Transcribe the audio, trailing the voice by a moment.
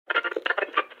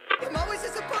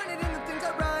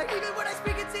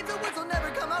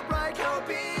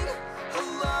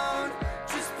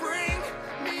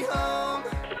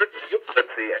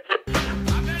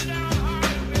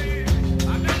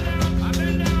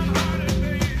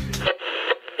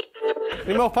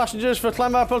Any more passengers for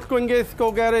Llanfairpwll, Gwyngyth,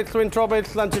 Go Gerrit, Llwyn Trobit,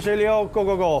 Llantysilio, Go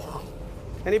Go Go?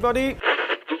 Anybody?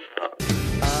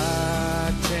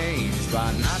 I changed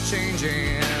by not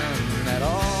changing at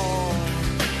all.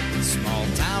 Small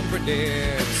town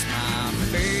predicts my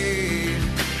fate.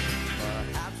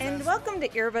 And welcome to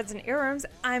Earbuds and Earworms.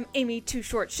 I'm Amy Too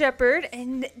Short Shepherd,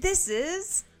 and this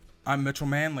is... I'm Mitchell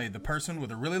Manley, the person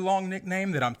with a really long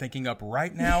nickname that I'm thinking up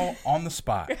right now on the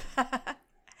spot.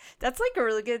 That's like a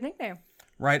really good nickname.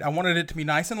 Right? I wanted it to be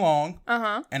nice and long.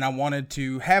 Uh-huh. And I wanted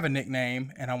to have a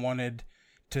nickname, and I wanted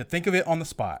to think of it on the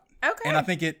spot. Okay. And I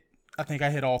think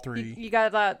I hit all three. You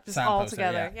got that just all Signposted,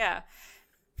 together. Yeah.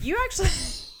 You actually...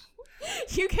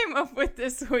 you came up with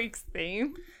this week's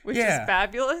theme, which is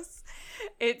fabulous.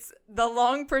 It's the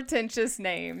long, pretentious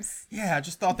names. Yeah, I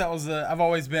just thought that was I've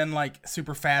always been like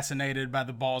super fascinated by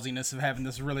the ballsiness of having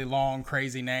this really long,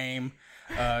 crazy name.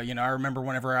 I remember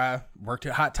whenever I worked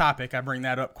at Hot Topic, I bring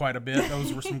that up quite a bit.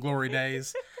 Those were some glory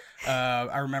days.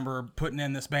 I remember putting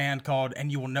in this band called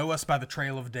And You Will Know Us by the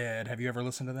Trail of Dead. Have you ever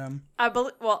listened to them?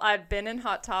 I'd been in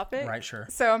Hot Topic. Right, sure.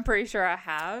 So I'm pretty sure I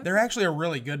have. They're actually a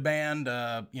really good band.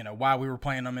 Why we were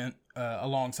playing them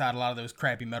alongside a lot of those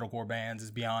crappy metalcore bands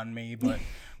is beyond me, but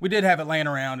we did have it laying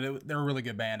around. They're a really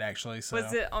good band, actually. So.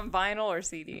 Was it on vinyl or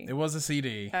CD? It was a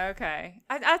CD. Okay.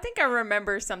 I think I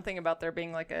remember something about there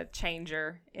being like a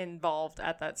changer involved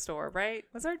at that store, right?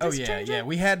 Was there a disc changer? Yeah.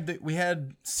 We had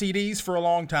CDs for a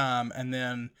long time, and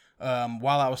then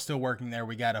while I was still working there,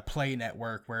 we got a Play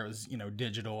network where it was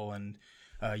digital, and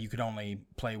you could only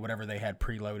play whatever they had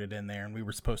preloaded in there, and we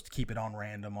were supposed to keep it on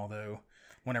random, although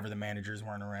whenever the managers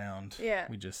weren't around,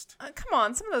 we just come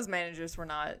on. Some of those managers were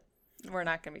not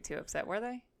going to be too upset, were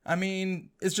they? I mean,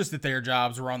 it's just that their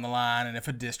jobs were on the line, and if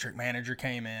a district manager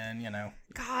came in,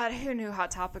 God, who knew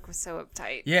Hot Topic was so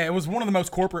uptight? Yeah, it was one of the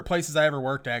most corporate places I ever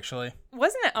worked, actually.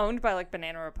 Wasn't it owned by like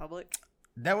Banana Republic?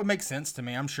 That would make sense to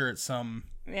me. I'm sure it's some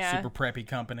super preppy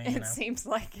company. It seems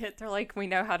like it. They're like, we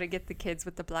know how to get the kids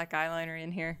with the black eyeliner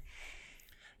in here.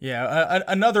 Yeah,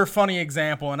 another funny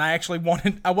example, and I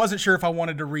wasn't sure if I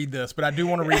wanted to read this, but I do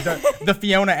want to read the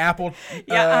Fiona Apple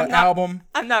album.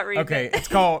 I'm not reading it. Okay,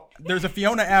 there's a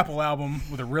Fiona Apple album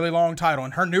with a really long title,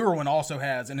 and her newer one also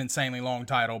has an insanely long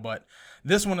title, but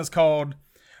this one is called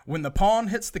When the Pawn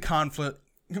Hits the Conflicts,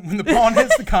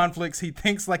 He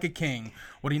Thinks Like a King.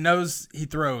 What he knows, he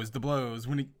throws the blows.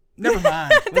 Never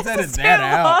mind. Let's edit that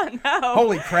out. No.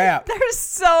 Holy crap. There's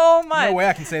so much. No way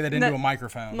I can say that into a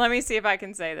microphone. Let me see if I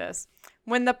can say this.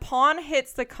 When the pawn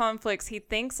hits the conflicts, he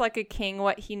thinks like a king.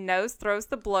 What he knows throws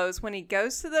the blows. When he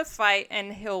goes to the fight,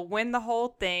 and he'll win the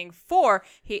whole thing. For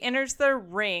he enters the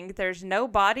ring, there's no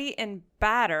body in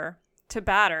to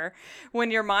batter.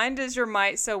 When your mind is your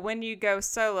might, so when you go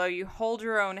solo, you hold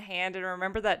your own hand, and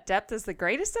remember that depth is the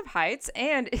greatest of heights.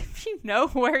 And if you know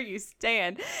where you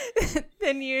stand,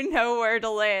 then you know where to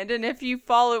land. And if you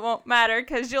fall, it won't matter,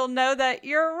 because you'll know that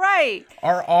you're right.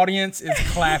 Our audience is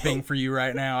clapping for you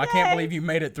right now. I can't believe you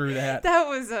made it through that. That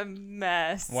was a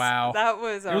mess. Wow.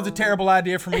 It was a terrible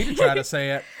idea for me to try to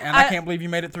say it, and I can't believe you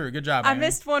made it through. Good job, Amy. I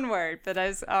missed one word, but I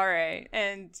was all right.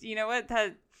 And you know what?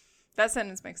 That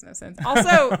sentence makes no sense.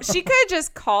 Also, she could have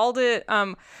just called it,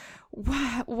 oh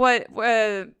my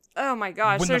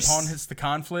gosh. When the pawn hits the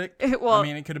conflict? It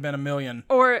could have been a million.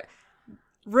 Or,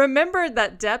 remember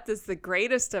that depth is the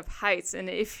greatest of heights, and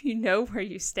if you know where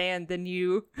you stand, then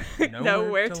you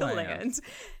know where to land.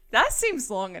 That seems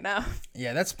long enough.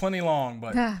 Yeah, that's plenty long,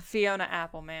 but... Fiona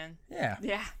Apple, man. Yeah.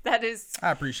 Yeah, that is...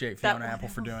 I appreciate Fiona Apple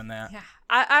for doing that. Yeah.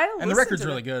 And the record's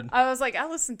really good. I was like, I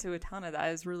listened to a ton of that.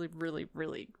 It was really, really,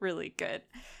 really, really good.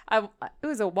 It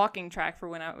was a walking track for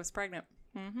when I was pregnant.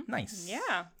 Mm-hmm. Nice.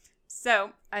 Yeah.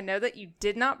 So, I know that you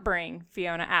did not bring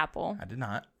Fiona Apple. I did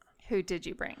not. Who did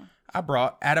you bring? I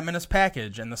brought Adam and His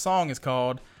Package, and the song is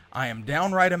called I Am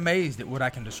Downright Amazed at What I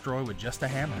Can Destroy with Just a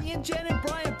Hammer. Me and Jen and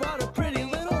Brian bought a pretty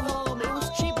little home. It was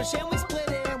cheapish and we split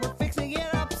it, and we're fixing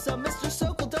it up. So Mr.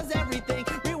 Sokol does everything.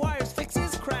 Rewires,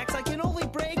 fixes cracks. I can only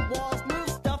break walls, move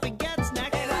stuff, and get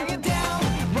snacks. And I am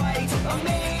downright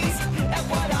amazed at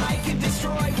what I can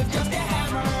destroy with just a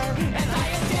hammer. And I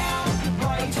am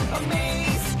downright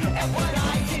amazed at what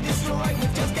I can destroy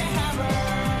with just a hammer.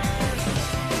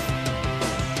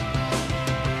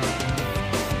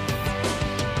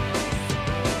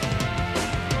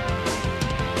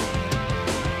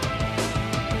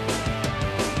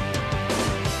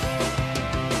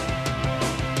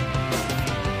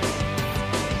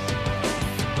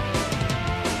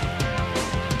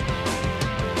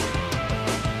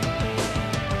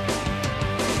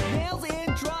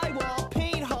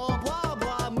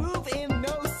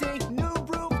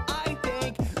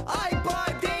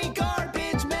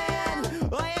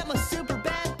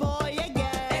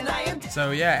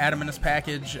 So yeah, Adam and His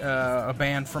Package, a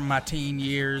band from my teen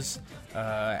years.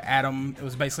 Adam, it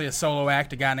was basically a solo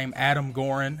act, a guy named Adam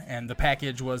Gorin, and the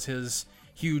package was his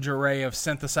huge array of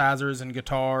synthesizers and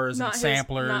guitars and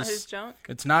samplers. Not his junk?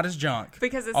 It's not his junk.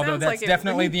 Because it although sounds that's like it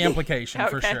definitely really- the implication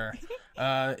for Okay.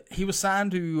 sure. He was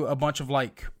signed to a bunch of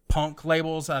like punk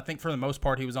labels. I think for the most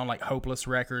part he was on like Hopeless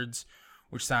Records,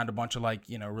 which signed a bunch of like,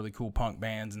 you know, really cool punk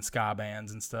bands and ska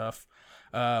bands and stuff.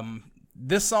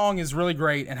 This song is really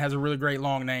great and has a really great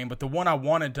long name, but the one I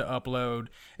wanted to upload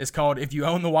is called If You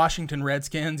Own the Washington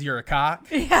Redskins, You're a Cock.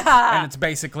 Yeah. And it's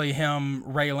basically him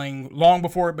railing, long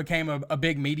before it became a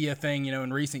big media thing, you know,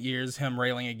 in recent years, him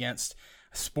railing against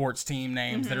sports team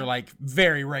names that are like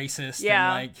very racist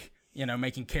Yeah. and like, you know,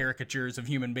 making caricatures of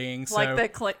human beings. Like so,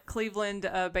 the Cleveland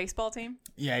baseball team.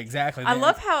 yeah, exactly. I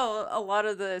love how a lot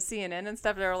of the CNN and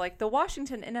stuff, they're like, the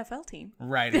Washington NFL team.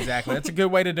 Right, exactly. That's a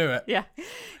good way to do it. Yeah.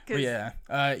 But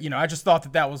yeah, you know, I just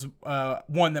thought that was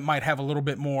one that might have a little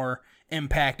bit more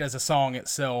impact as a song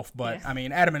itself. But Yeah. I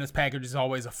mean, Adam and His Package is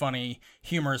always a funny,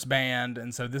 humorous band,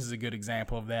 and so this is a good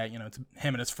example of that. You know, it's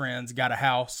him and his friends got a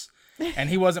house, and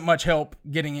he wasn't much help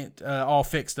getting it all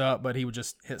fixed up, but he would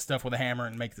just hit stuff with a hammer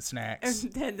and make the snacks.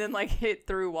 And then like hit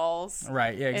through walls.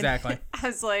 Right, yeah, exactly. I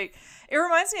was like, it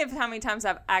reminds me of how many times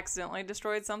I've accidentally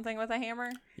destroyed something with a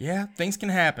hammer. Yeah, things can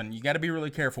happen. You got to be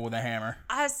really careful with a hammer.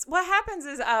 What happens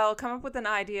is I'll come up with an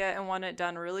idea and want it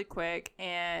done really quick,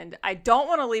 and I don't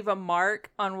want to leave a mark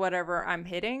on whatever I'm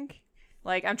hitting.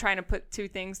 Like I'm trying to put two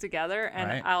things together, and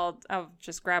Right. I'll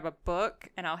just grab a book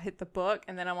and I'll hit the book,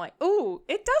 and then I'm like, ooh,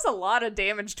 it does a lot of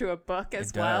damage to a book as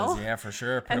It well. does, yeah, for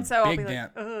sure. Put And a so I'll big be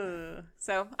dent. like, ugh.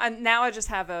 So now I just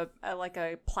have a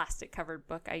plastic covered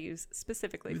book I use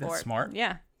specifically Ooh, for that's it. smart.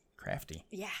 Yeah. Crafty.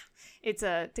 Yeah. It's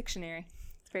a dictionary.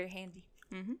 It's very handy.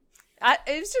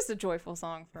 It was just a joyful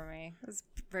song for me. It was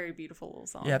a very beautiful little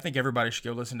song. Yeah, I think everybody should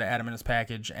go listen to Adam and His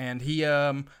Package. And he,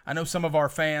 I know some of our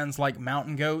fans like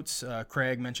Mountain Goats.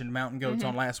 Craig mentioned Mountain Goats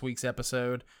on last week's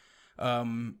episode.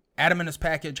 Adam and His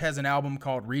Package has an album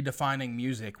called Redefining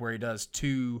Music where he does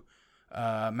two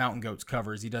Mountain Goats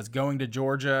covers. He does Going to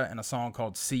Georgia and a song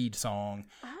called Seed Song.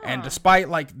 And despite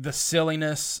like the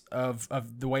silliness of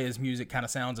the way his music kind of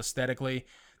sounds aesthetically,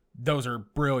 those are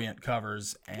brilliant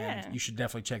covers, and Yeah. you should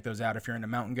definitely check those out. If you're into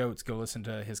Mountain Goats, go listen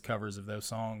to his covers of those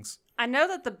songs. I know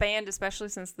that the band, especially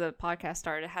since the podcast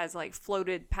started, has like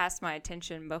floated past my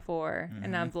attention before.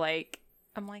 And I'm like,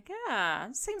 yeah,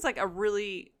 it seems like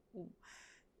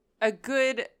a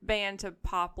good band to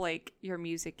pop like your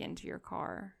music into your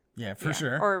car. Yeah, for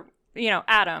sure. Or, you know,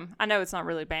 Adam. I know it's not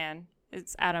really band.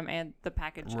 It's Adam and the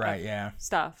package Right, of yeah.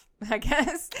 stuff, I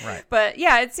guess. Right. But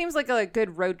yeah, it seems like a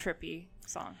good road trippy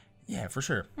song. Yeah, for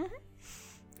sure.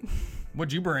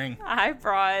 What'd you bring? I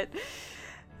brought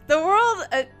The World.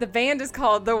 The band is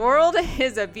called The World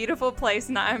Is a Beautiful Place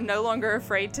and I'm No Longer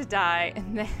Afraid to Die.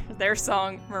 And their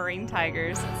song, Marine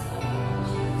Tigers.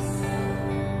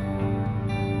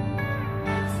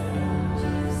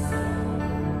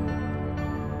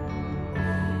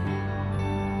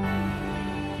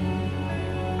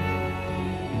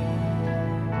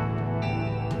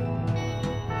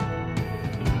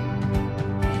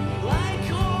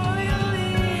 Like oil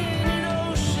in an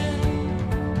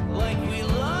ocean, like we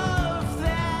love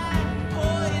that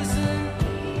poison.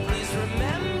 Please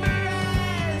remember,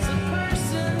 as a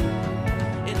person,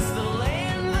 it's the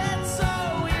land that's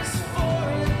always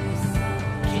foreign.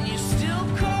 Can you still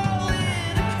call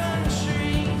it a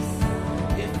country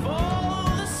if all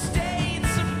the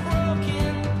states are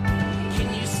broken? Can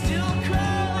you still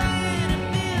call it a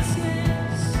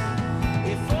business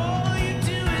if all you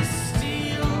do is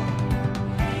steal?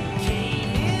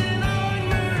 Came in on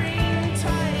marine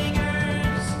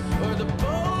tigers, or the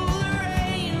bowl the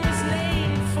rain was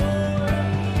named for.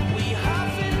 We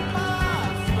huff and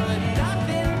puff, but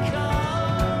nothing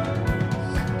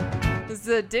comes. This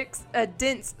is a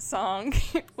dense song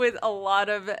with a lot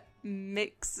of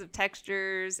mix of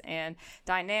textures and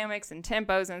dynamics and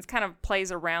tempos, and it kind of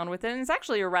plays around with it. And it's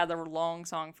actually a rather long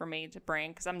song for me to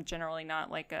bring because I'm generally not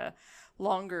like a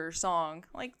longer song.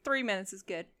 Like 3 minutes is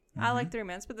good. I like 3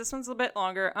 minutes, but this one's a bit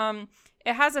longer.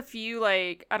 It has a few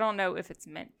like I don't know if it's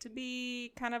meant to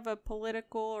be kind of a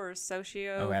political or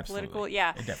socio-political. absolutely.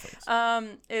 Yeah, It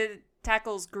definitely is. it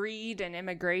tackles greed and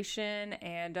immigration,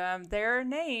 and their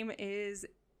name is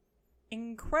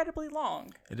incredibly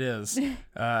long. It is.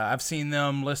 I've seen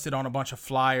them listed on a bunch of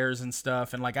flyers and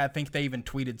stuff, and like I think they even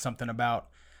tweeted something about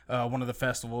one of the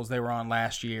festivals they were on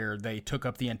last year. They took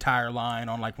up the entire line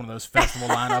on like one of those festival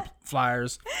lineup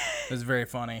flyers. It was very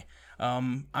funny.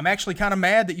 I'm actually kind of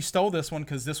mad that you stole this one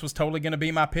because this was totally going to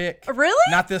be my pick.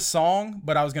 Really? Not this song,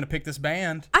 but I was going to pick this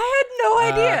band. I had no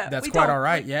idea. That's We quite don't- all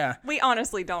right. Yeah. We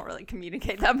honestly don't really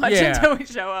communicate that much Yeah. until we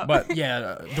show up. But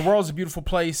yeah, The World's a Beautiful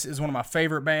Place is one of my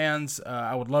favorite bands.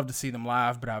 I would love to see them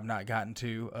live, but I've not gotten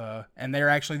to. And they're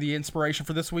actually the inspiration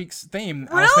for this week's theme.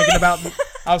 Really?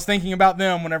 I was thinking about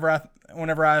them whenever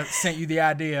I sent you the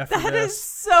idea for That this. is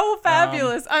so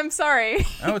fabulous. I'm sorry.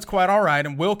 Oh, it's quite all right.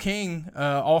 And Will King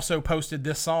also posted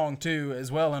this song too,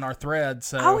 as well, in our thread.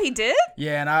 So Oh, he did?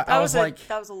 yeah, and I was like,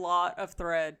 that was a lot of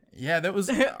thread. yeah, that was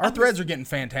our threads are getting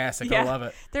fantastic. I love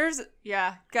it.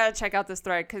 Gotta check out this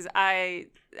thread because I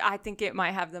think it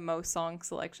might have the most song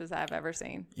selections I've ever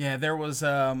seen. Yeah, there was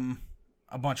a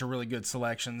bunch of really good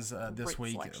selections this Great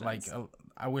week. selections. Like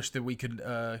I wish that we could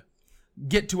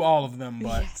get to all of them,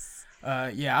 but Yes.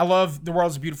 yeah, I love The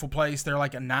World's a Beautiful Place. They're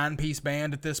like a 9-piece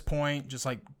band at this point, just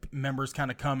like members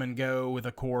kind of come and go with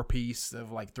a core piece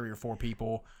of like 3 or 4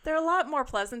 people. They're a lot more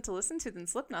pleasant to listen to than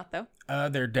Slipknot, though.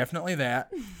 They're definitely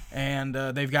that. And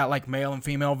they've got like male and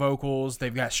female vocals.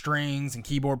 They've got strings and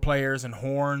keyboard players and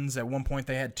horns. At one point,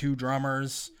 they had 2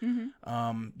 drummers.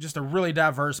 Just a really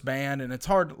diverse band. And it's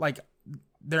hard, like,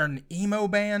 they're an emo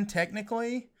band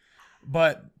technically,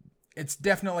 but it's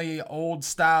definitely old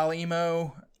style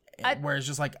emo, where it's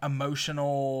just like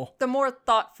emotional. The more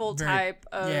thoughtful Very- type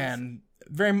of. Yeah, and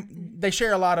they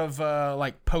share a lot of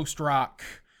like post-rock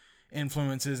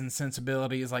influences and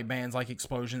sensibilities, like bands like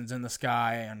Explosions in the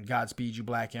Sky and Godspeed You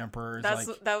Black Emperor.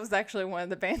 That was actually one of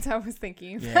the bands I was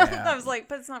thinking of. Yeah. I was like,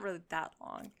 but it's not really that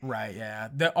long. Right, yeah.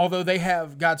 Although they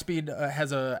have, Godspeed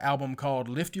has a album called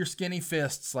Lift Your Skinny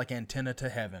Fists Like Antenna to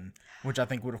Heaven, which I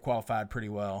think would have qualified pretty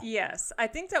well. Yes, I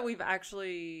think that we've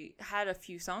actually had a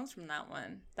few songs from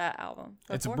that album.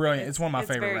 It's before. brilliant. It's one of my it's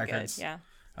favorite very records. Good, yeah.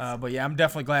 But yeah, I'm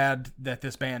definitely glad that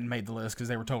this band made the list because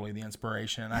they were totally the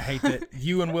inspiration. And I hate that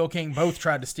you and Will King both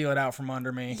tried to steal it out from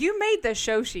under me. You made the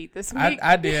show sheet this week.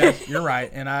 I did. You're right.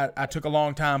 And I took a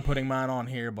long time putting mine on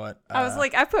here, but I was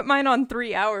like, I put mine on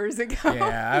 3 hours ago.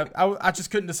 yeah, I just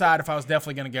couldn't decide if I was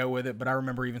definitely going to go with it. But I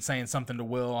remember even saying something to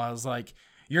Will. I was like,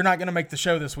 "You're not going to make the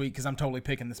show this week because I'm totally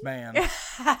picking this band."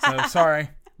 So sorry,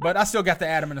 but I still got the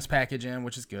Adamanus package in,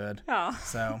 which is good. Oh,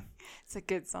 So. it's a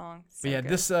good song. So But yeah,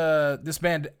 good. this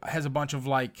band has a bunch of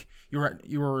like you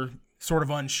were sort of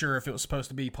unsure if it was supposed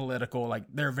to be political. Like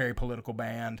they're a very political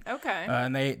band. Okay.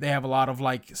 And they have a lot of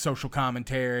like social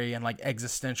commentary and like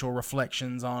existential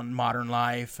reflections on modern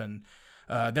life. And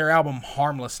their album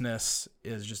Harmlessness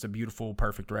is just a beautiful,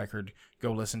 perfect record.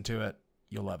 Go listen to it.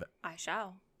 You'll love it. I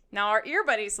shall. Now, our Ear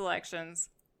Buddy selections.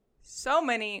 So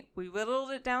many. We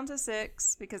whittled it down to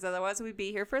 6 because otherwise we'd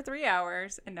be here for 3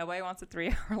 hours and nobody wants a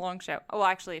 3-hour long show. Oh,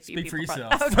 actually, a few Speak for people.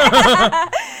 yourself. Okay.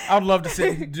 I would love to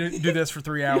sit and do this for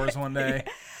 3 hours one day.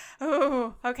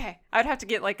 Oh, okay. I'd have to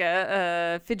get like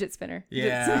a fidget spinner.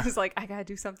 Yeah. It's like, I gotta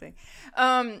do something.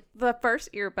 The first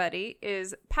Ear Buddy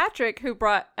is Patrick, who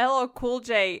brought LL Cool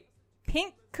J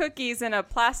pink cookies in a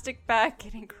plastic bag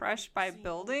getting crushed by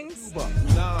buildings. But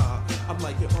nah, I'm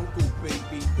like your uncle,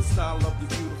 baby. The style of your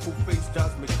beautiful face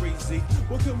drives me crazy.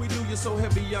 What can we do? You're so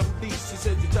heavy, I'm deep. She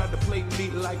said you tried to play me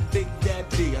like Big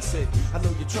Daddy. I said, I know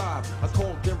you tried. I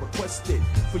called and requested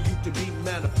for you to be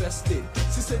manifested.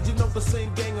 She said, you know the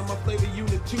same gang on my flavor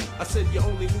unit too. I said, you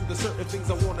only knew the certain things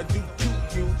I wanna do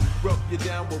to you. Rub you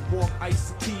down with warm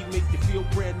iced tea, make you feel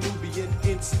brand Nubian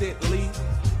instantly.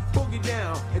 Boogie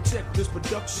down and check this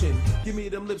production. Give me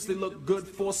them lips, they look good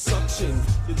for suction.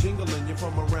 You're jingling, you're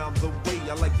from around the way.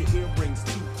 I like your earrings,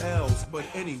 2 L's, but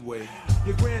anyway.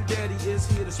 Your granddaddy is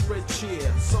here to spread cheer.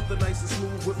 Something nice and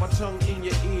smooth with my tongue in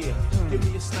your ear. Give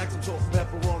me a snack, some salt and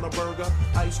pepper on a burger.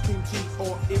 Ice cream tea,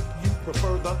 or if you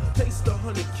prefer the taste the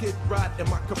honey kid right in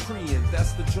my Caprian.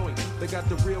 That's the joint, they got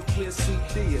the real clear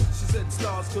CD. She said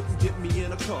stars couldn't get me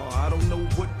in a car. I don't know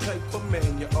what type of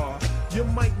man you are. You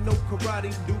might know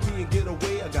karate, do me and get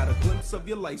away. I got a glimpse of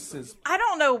your license. I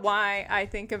don't know why I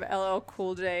think of LL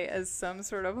Cool J as some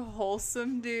sort of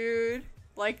wholesome dude,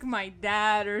 like my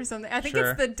dad or something. I think Sure.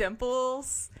 it's the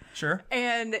dimples. Sure.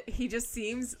 And he just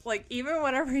seems like even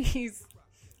whenever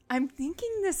I'm thinking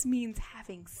this means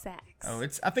having sex. Oh,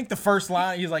 I think the first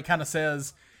line he's like kind of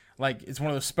says, like it's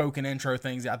one of those spoken intro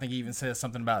things. I think he even says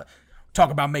something about talk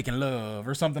about making love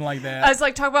or something like that. I was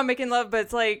like, talk about making love, but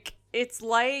it's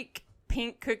like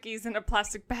pink cookies in a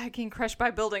plastic bag getting crushed by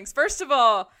buildings. First of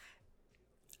all,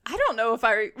 I don't know if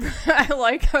I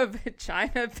like a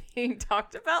vagina being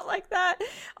talked about like that.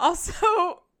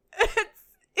 Also,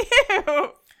 it's ew.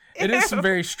 It is some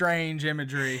very strange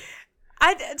imagery.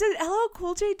 Did LL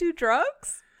Cool J do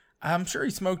drugs? I'm sure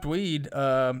he smoked weed.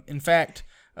 In fact,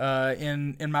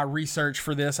 in my research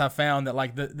for this, I found that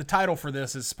like the title for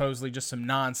this is supposedly just some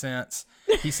nonsense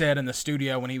he said in the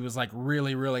studio when he was like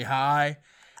really, really high.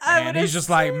 And he's just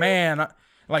like, man,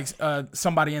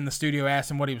 somebody in the studio asked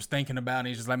him what he was thinking about, and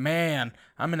he's just like, man,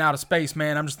 I'm in outer space,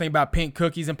 man. I'm just thinking about pink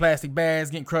cookies and plastic bags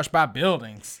getting crushed by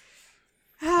buildings.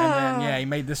 And then, he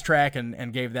made this track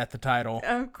and gave that the title.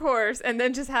 Of course. And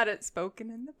then just had it spoken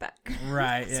in the background.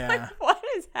 Right, It's yeah. like, what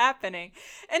is happening?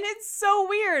 And it's so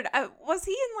weird. Was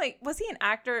he an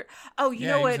actor? Oh, you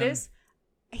know what it is?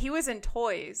 He was in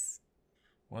Toys.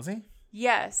 Was he?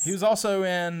 Yes. He was also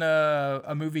in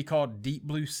a movie called Deep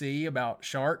Blue Sea about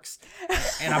sharks.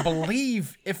 And I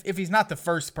believe if he's not the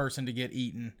first person to get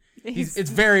eaten, it's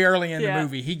very early in the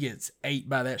movie. He gets ate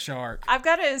by that shark. I've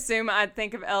got to assume I'd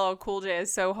think of LL Cool J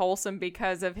as so wholesome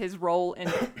because of his role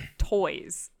in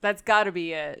Toys. That's got to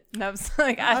be it. And I was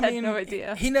like, I had no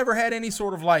idea. He never had any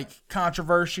sort of like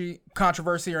controversy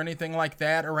or anything like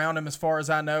that around him as far as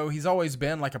I know. He's always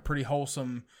been like a pretty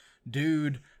wholesome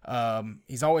dude.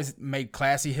 He's always made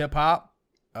classy hip hop.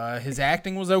 His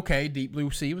acting was okay. Deep Blue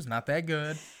Sea was not that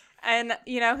good. And,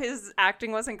 his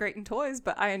acting wasn't great in Toys,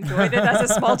 but I enjoyed it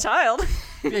as a small child.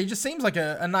 Yeah, he just seems like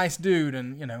a nice dude.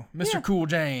 And, Mr. Cool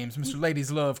James, Mr.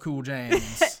 Ladies Love Cool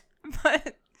James.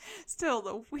 But still,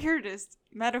 the weirdest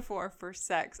metaphor for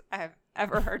sex I've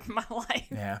ever heard in my life.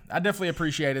 Yeah, I definitely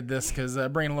appreciated this because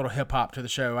bringing a little hip hop to the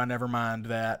show, I never mind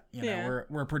that.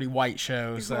 We're a pretty white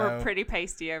show, so we're pretty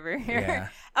pasty over here. Yeah.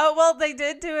 Oh, well, they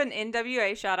did do an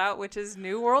NWA shout out, which is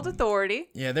New World Authority.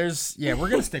 Yeah, we're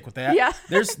gonna stick with that. Yeah.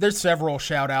 There's several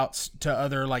shout outs to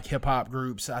other like hip hop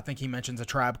groups. I think he mentions A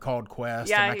Tribe Called Quest.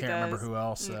 Yeah, and I he can't remember does. who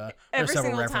else. Every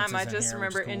several single time, I references in just here,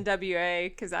 remember which is cool. NWA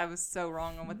because I was so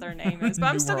wrong on what their name is. But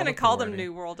I'm New still going to World call them Authority.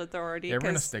 New World Authority. Yeah, we're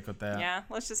gonna 'cause, stick with that. Yeah,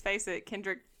 let's just face it,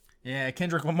 Kendrick. Yeah,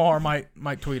 Kendrick Lamar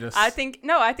might tweet us. I think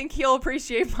he'll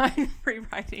appreciate my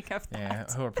rewriting of that. Yeah,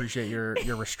 he'll appreciate your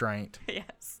restraint.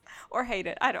 Yes. Or hate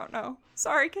it. I don't know.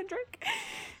 Sorry, Kendrick.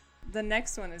 The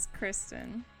next one is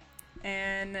Kristen.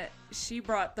 And she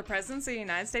brought the President of the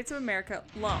United States of America,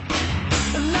 Lump.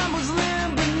 The lump was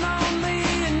limp and lonely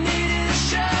and needed a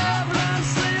shove. Lump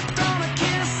slipped on a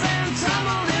kiss and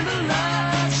tumbled into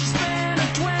love. She spent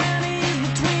her 20s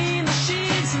between the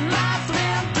sheets and life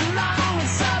limped along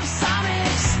with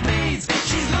subsonic speeds.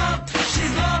 She's lump,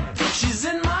 she's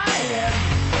in my head.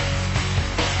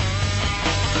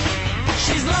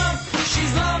 She's lump,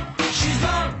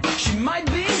 she might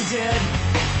be dead.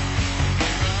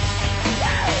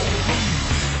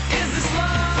 Is this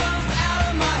love out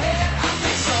of my head? I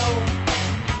think so.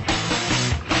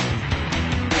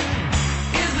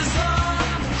 Is this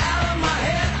love out of my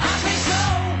head? I think so.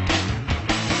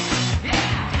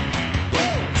 Yeah.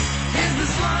 Woo. Is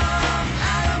this love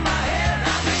out of my head? I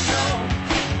think so.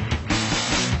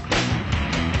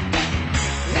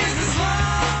 Is this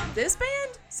love? This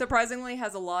band surprisingly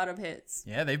has a lot of hits.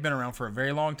 Yeah, they've been around for a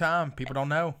very long time. People don't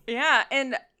know. Yeah,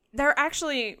 and they're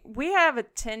actually, we have a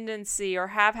tendency or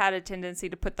have had a tendency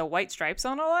to put the white stripes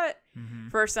on a lot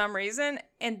for some reason.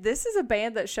 And this is a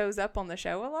band that shows up on the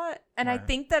show a lot. And I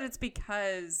think that it's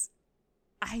because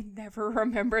I never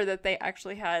remember that they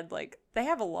actually had, like, they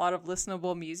have a lot of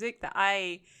listenable music that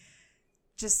I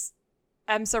just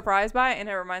am surprised by. And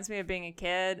it reminds me of being a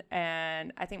kid.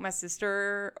 And I think my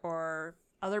sister or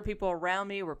other people around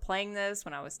me were playing this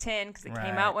when I was 10 because it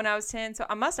came out when I was 10. So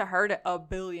I must have heard it a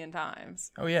billion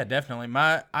times. Oh yeah, definitely.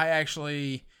 I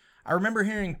remember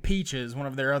hearing Peaches, one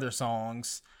of their other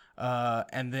songs,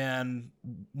 and then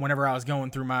whenever I was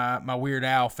going through my Weird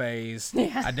Al phase,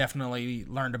 I definitely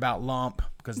learned about Lump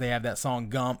because they have that song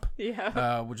Gump,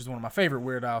 which is one of my favorite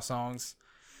Weird Al songs.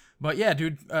 But yeah,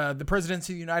 dude, the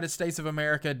presidency of the United States of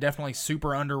America, definitely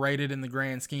super underrated in the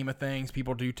grand scheme of things.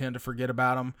 People do tend to forget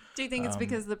about them. Do you think it's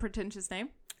because of the pretentious name?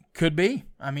 Could be.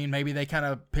 I mean, maybe they kind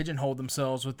of pigeonholed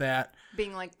themselves with that.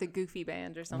 Being like the goofy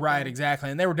band or something. Right, exactly.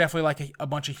 And they were definitely like a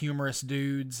bunch of humorous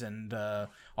dudes, and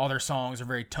all their songs are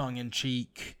very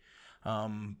tongue-in-cheek.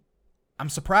 I'm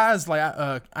surprised, like,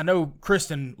 I know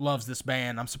Kristen loves this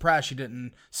band. I'm surprised she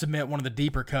didn't submit one of the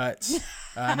deeper cuts.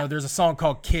 I know there's a song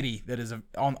called Kitty that is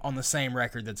on the same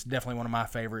record that's definitely one of my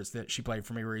favorites that she played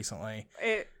for me recently.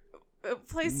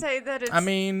 Please say that it's... I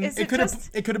mean, it could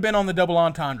have been on the Double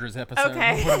Entendres episode.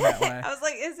 Okay. We'll put it that way. I was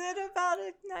like, is it about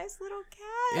a nice little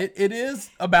cat? It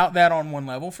is about that on one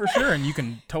level for sure, and you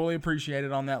can totally appreciate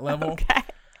it on that level. Okay.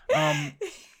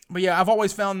 But yeah, I've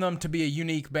always found them to be a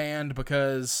unique band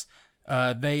because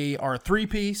they are a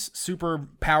three-piece, super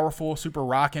powerful, super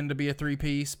rockin' to be a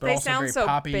three-piece, but They also sound very so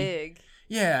poppy. big.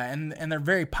 Yeah, and they're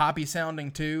very poppy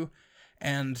sounding too.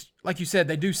 And like you said,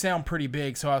 they do sound pretty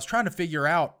big. So I was trying to figure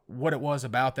out what it was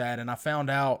about that, and I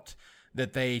found out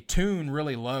that they tune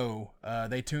really low.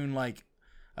 They tune like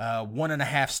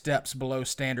 1.5 steps below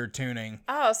standard tuning.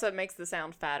 Oh, so it makes the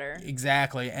sound fatter.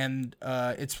 Exactly, and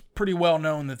it's pretty well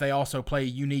known that they also play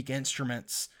unique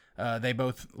instruments. They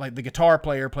both, like the guitar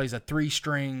player plays a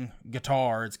 3-string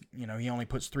guitar. It's, he only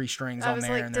puts 3 strings I on was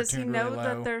there, like, and they're does he tuned know really low.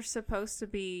 that they're supposed to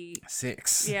be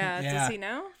 6. Yeah, does he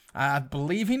know? I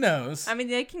believe he knows. I mean,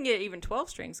 they can get even 12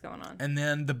 strings going on. And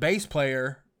then the bass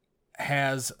player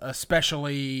has a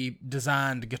specially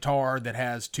designed guitar that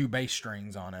has 2 bass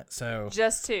strings on it. So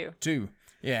Just 2. 2.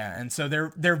 Yeah, and so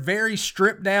they're very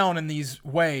stripped down in these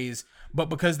ways, but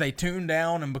because they tune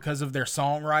down and because of their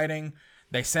songwriting,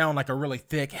 they sound like a really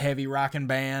thick, heavy rocking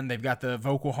band. They've got the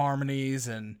vocal harmonies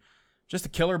and just a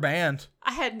killer band.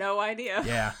 I had no idea.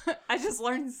 Yeah. I just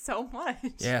learned so much.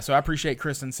 Yeah, so I appreciate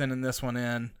Kristen sending this one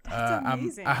in. That's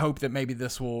amazing. I hope that maybe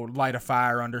this will light a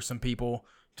fire under some people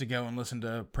to go and listen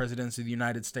to Presidents of the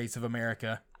United States of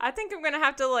America. I think I'm going to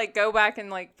have to go back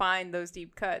and find those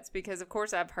deep cuts because of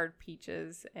course I've heard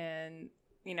Peaches and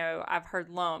I've heard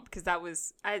Lump because that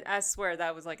was I swear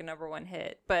that was a #1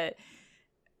 hit. But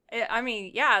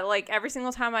every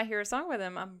single time I hear a song with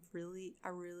them, I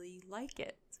really like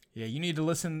it. Yeah, you need to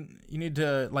listen. You need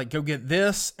to go get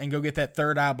this and go get that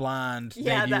Third Eye Blind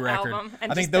Yeah, debut the record. album,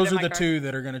 and I think just put it those in are my the car. 2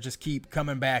 that are going to just keep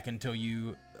coming back until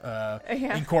you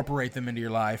incorporate them into your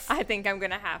life. I think I'm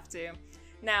going to have to.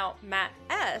 Now, Matt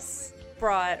S.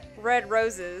 brought Red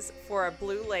Roses for a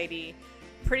Blue Lady.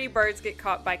 Pretty Birds Get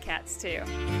Caught by Cats, too.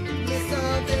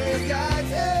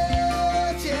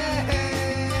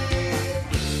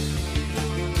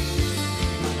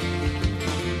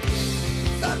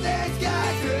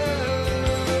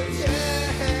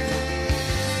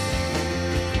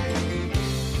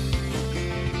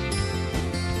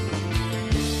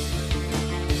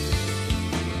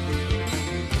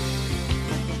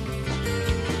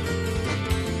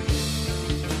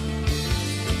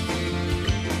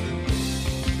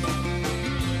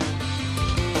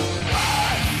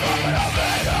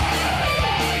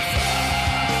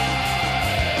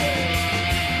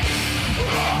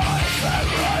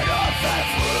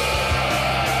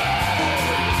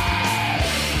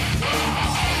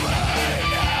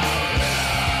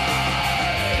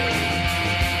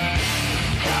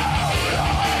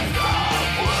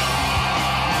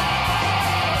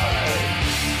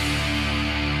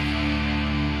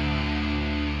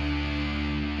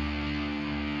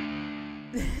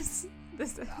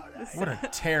 What a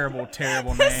terrible,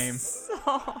 terrible name.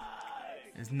 song.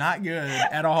 It's not good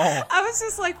at all. I was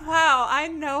just like, wow, I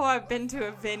know I've been to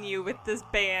a venue with this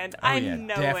band. I yeah,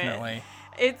 know definitely.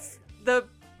 it. It's the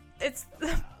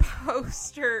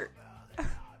poster.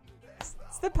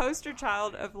 It's the poster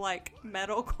child of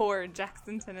metalcore in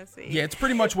Jackson, Tennessee. Yeah, it's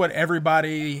pretty much what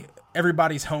everybody's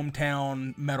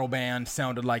hometown metal band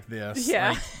sounded like this.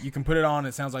 Yeah. You can put it on,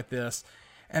 it sounds like this.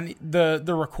 And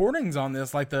the recordings on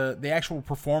this, the actual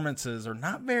performances are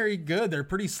not very good. They're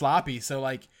pretty sloppy. So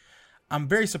I'm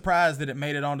very surprised that it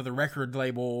made it onto the record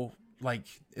label.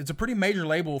 It's a pretty major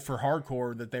label for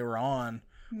hardcore that they were on.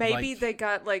 Maybe they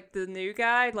got the new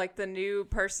guy, the new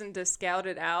person to scout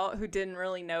it out who didn't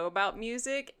really know about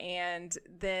music. And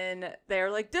then they're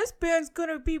like, this band's going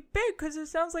to be big because it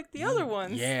sounds like the other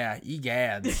ones. Yeah,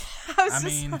 egad. I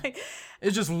mean,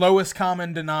 it's just lowest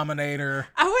common denominator.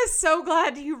 I was so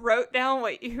glad you wrote down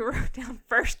what you wrote down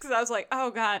first because I was like,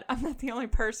 oh, God, I'm not the only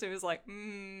person who was like,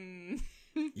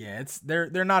 Yeah,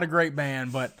 they're not a great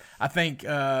band, but I think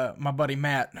my buddy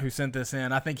Matt, who sent this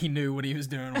in, I think he knew what he was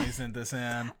doing when he sent this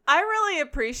in. I really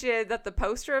appreciated that the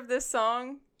poster of this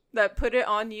song that put it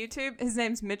on YouTube, his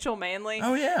name's Mitchell Manley.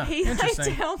 Oh yeah, he laid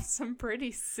interesting. down some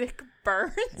pretty sick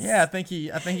burns. Yeah, I think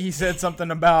he said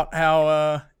something about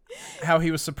how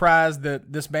he was surprised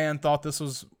that this band thought this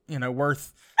was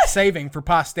worth saving for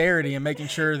posterity and making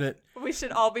sure that we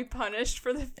should all be punished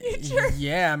for the future.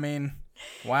 Yeah, I mean.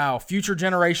 Wow, future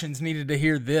generations needed to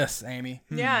hear this, Amy.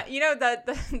 Yeah, that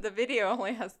the video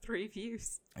only has 3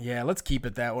 views. Yeah, let's keep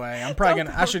it that way. I'm probably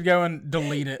I should go and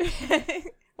delete it.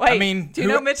 Wait, I mean, do you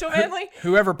know Mitchell Manley?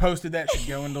 Whoever posted that should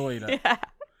go and delete it. Yeah,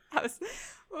 that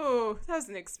was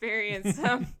an experience.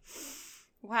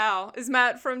 Wow, is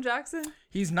Matt from Jackson?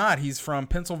 He's not. He's from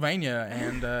Pennsylvania,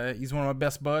 and he's one of my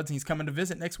best buds. And he's coming to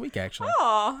visit next week, actually.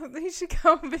 Oh, he should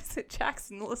go visit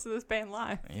Jackson and listen to this band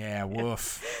live. Yeah,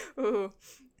 woof. Ooh.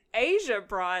 Asia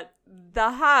brought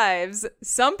The Hives.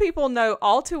 Some people know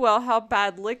all too well how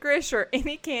bad licorice or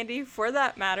any candy for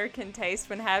that matter can taste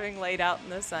when having laid out in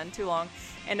the sun too long.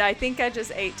 And I think I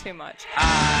just ate too much.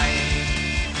 I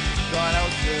thought I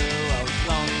was through. I was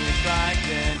lonely and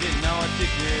frightened, didn't know what to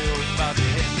do. It was about to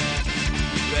hit me.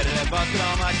 Ready to bucket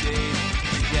on my teeth.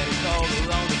 Getting cold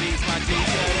alone to beat my teeth.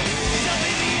 Don't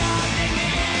leave me on, take me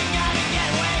in, gotta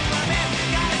get away.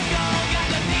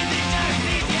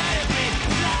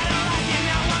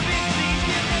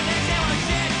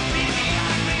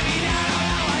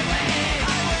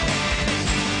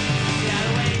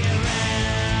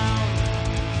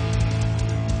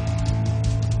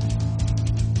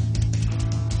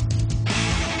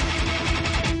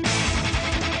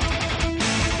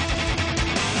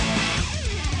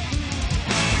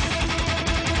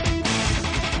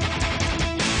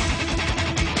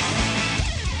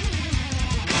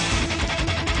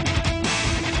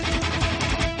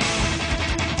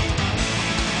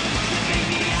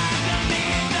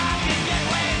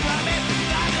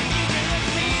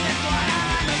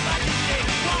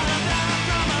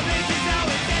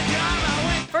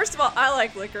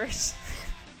 like Licorice.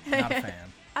 Not a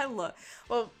fan. I love.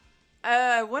 Well,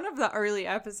 one of the early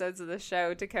episodes of the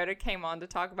show, Dakota came on to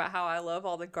talk about how I love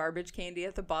all the garbage candy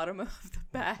at the bottom of the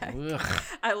bag. Ugh.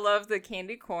 I love the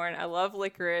candy corn. I love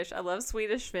licorice. I love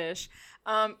Swedish Fish.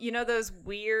 You know those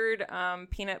weird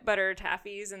peanut butter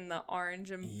taffies in the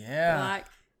orange and Yeah. black?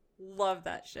 Love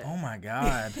that shit. Oh my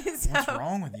God. What's So-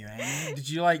 wrong with you, Amy? Did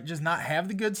you like just not have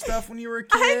the good stuff when you were a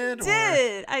kid?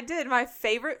 I did. My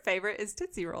favorite is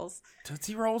Tootsie Rolls.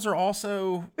 Tootsie Rolls are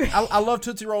also. I love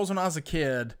Tootsie Rolls when I was a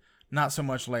kid. Not so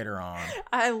much later on.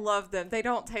 I love them. They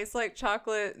don't taste like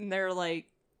chocolate, and they're like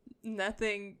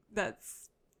nothing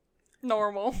that's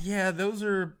normal. Yeah, those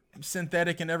are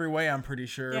synthetic in every way, I'm pretty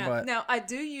sure. Yeah. But Now I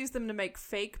do use them to make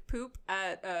fake poop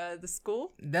at the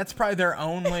school. that's probably their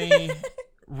only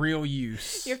real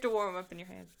use. You have to warm them up in your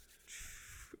hand.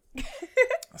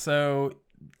 So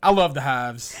I love the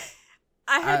Hives.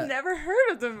 I had never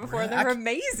heard of them before. Really? They're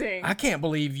amazing. I can't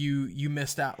believe you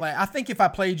missed out. Like, I think if I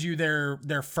played you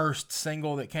their first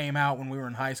single that came out when we were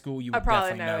in high school, you I would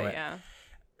probably definitely know it.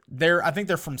 Yeah. I think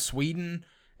they're from Sweden,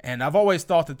 and I've always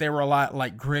thought that they were a lot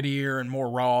like grittier and more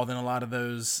raw than a lot of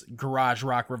those garage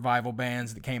rock revival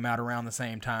bands that came out around the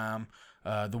same time.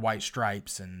 The White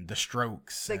Stripes and the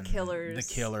Strokes, The and Killers.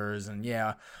 the Killers, and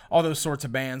yeah, all those sorts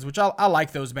of bands. Which I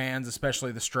like those bands,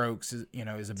 especially the Strokes.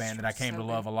 Is a band that I came to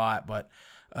love a lot. But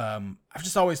I've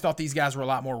just always thought these guys were a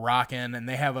lot more rockin', and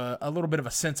they have a little bit of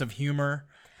a sense of humor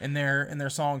in their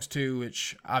songs too,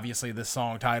 which obviously this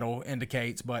song title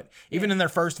indicates. But even in their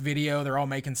first video, they're all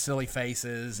making silly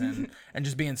faces and and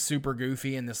just being super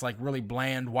goofy in this like really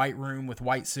bland white room with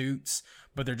white suits,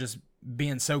 but they're just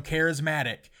being so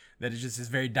charismatic that it's just this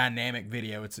very dynamic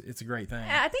video. It's a great thing.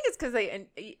 I think it's because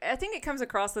I think it comes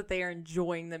across that they are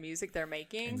enjoying the music they're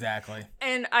making. Exactly.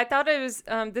 And I thought it was,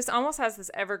 this almost has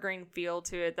this evergreen feel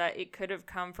to it that it could have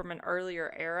come from an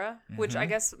earlier era, which I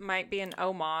guess might be an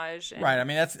homage. And Right. I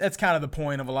mean, that's kind of the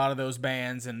point of a lot of those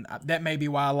bands, and that may be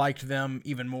why I liked them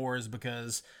even more, is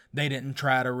because they didn't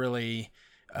try to really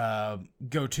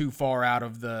go too far out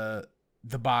of the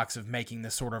box of making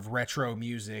this sort of retro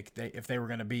music. If they were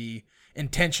going to be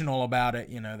intentional about it,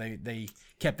 they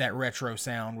kept that retro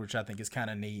sound, which I think is kind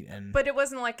of neat. And But it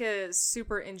wasn't like a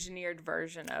super engineered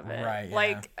version of it. Right, yeah.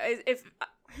 Like,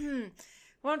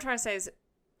 what I'm trying to say is,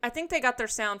 I think they got their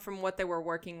sound from what they were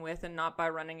working with and not by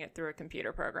running it through a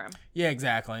computer program. yeah,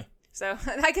 exactly. So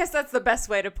I guess that's the best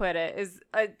way to put it is,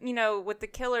 with the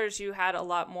Killers, you had a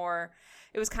lot more,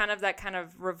 it was kind of that kind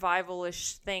of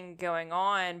revival-ish thing going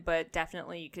on, but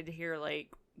definitely you could hear like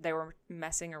they were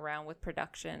messing around with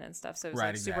production and stuff. So it was Right,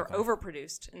 like super exactly.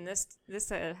 overproduced. And this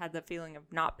had the feeling of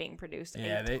not being produced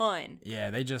Yeah, a ton.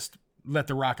 they just let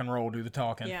the rock and roll do the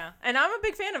talking. Yeah, and I'm a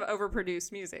big fan of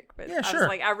overproduced music, but Yeah, I sure. was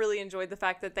like, I really enjoyed the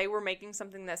fact that they were making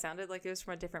something that sounded like it was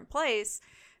from a different place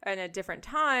and a different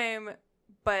time,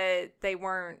 but they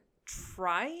weren't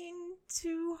trying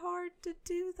too hard to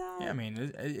do that. Yeah, I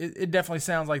mean, it definitely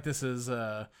sounds like this is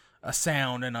a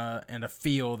sound and a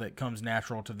feel that comes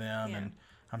natural to them, Yeah. and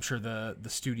I'm sure the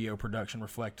studio production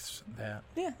reflects that.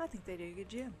 Yeah, I think they did a good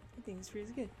job. I think it's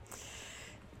pretty good.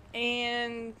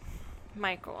 And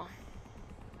Michael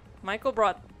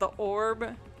brought The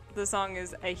Orb. The song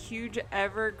is a huge,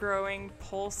 ever-growing,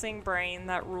 pulsing brain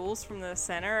that rules from the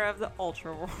center of the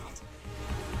ultra world.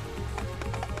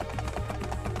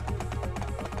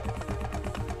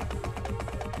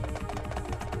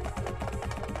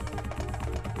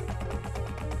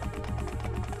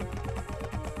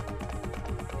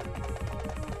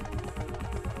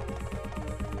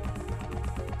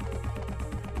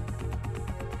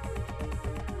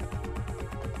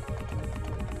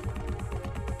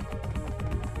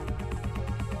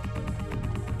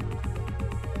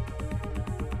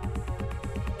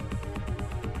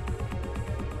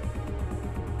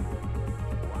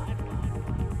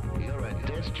 You're a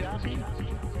disc jockey?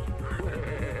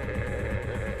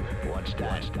 What's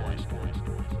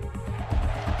that?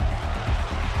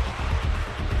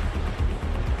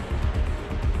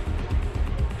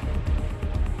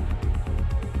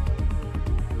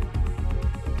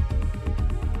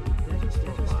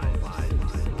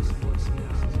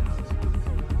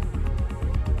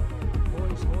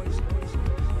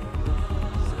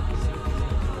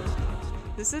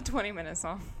 This is a 20-minute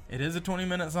song. It is a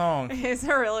 20-minute song. It's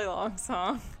a really long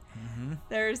song.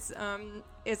 There's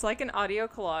it's like an audio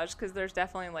collage because there's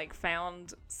definitely like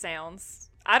found sounds.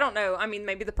 I don't know. I mean,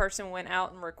 maybe the person went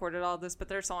out and recorded all this, but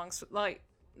their songs like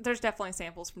there's definitely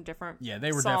samples from different Yeah,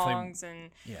 they were songs and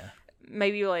Yeah.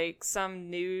 maybe like some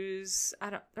news.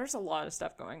 There's a lot of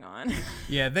stuff going on.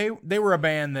 Yeah, they were a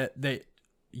band that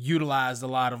utilized a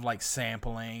lot of like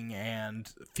sampling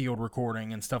and field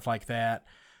recording and stuff like that.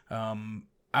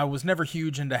 I was never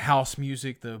huge into house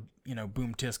music, the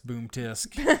boom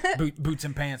tisk, boots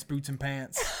and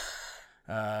pants.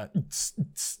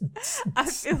 I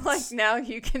feel like now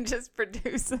you can just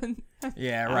produce an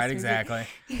Yeah, house right, music.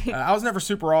 exactly. I was never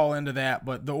super all into that,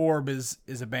 but The Orb is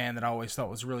a band that I always thought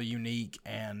was really unique,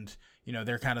 and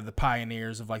they're kind of the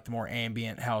pioneers of like the more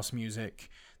ambient house music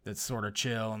that's sort of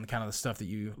chill and kind of the stuff that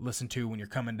you listen to when you're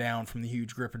coming down from the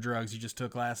huge grip of drugs you just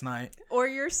took last night. Or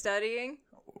you're studying.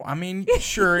 I mean,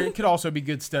 sure, it could also be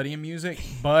good studying music,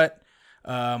 but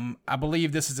I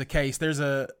believe this is a case. There's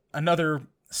another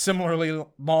similarly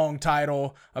long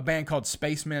title, a band called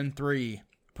Spacemen 3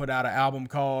 put out an album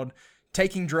called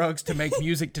Taking Drugs to Make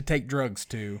Music to Take Drugs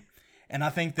To. And I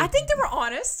think I think they were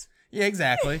honest. Yeah,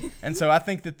 exactly. And so I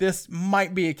think that this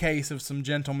might be a case of some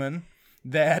gentlemen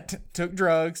that took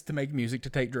drugs to make music to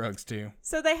take drugs to.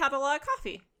 So they had a lot of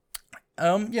coffee.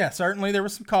 Yeah, certainly there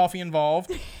was some coffee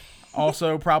involved.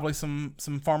 Also, probably some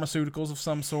pharmaceuticals of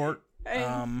some sort.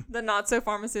 And the not so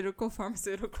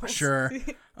pharmaceuticals. Sure.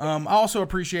 I also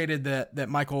appreciated that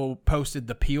Michael posted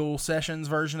the Peel Sessions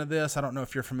version of this. I don't know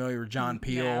if you're familiar with John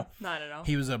Peel. No, not at all.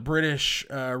 He was a British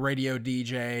radio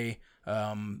DJ,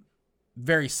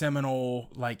 very seminal,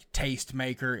 like taste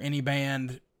maker. Any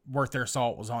band worth their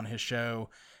salt was on his show,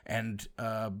 and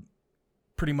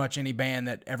pretty much any band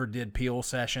that ever did Peel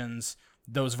Sessions,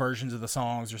 those versions of the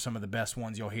songs are some of the best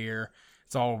ones you'll hear.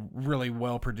 It's all really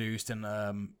well produced, and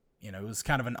it was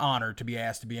kind of an honor to be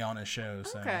asked to be on his show.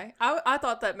 So. Okay. I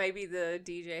thought that maybe the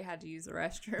DJ had to use the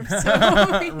restroom.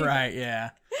 So. Right,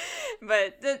 yeah.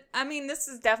 But, this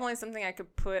is definitely something I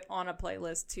could put on a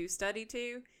playlist to study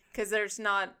to, because there's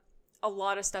not a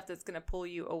lot of stuff that's going to pull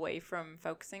you away from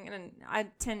focusing. And I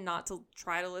tend not to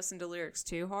try to listen to lyrics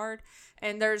too hard.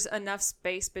 And there's enough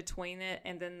space between it.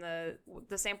 And then the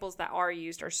samples that are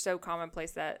used are so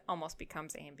commonplace that almost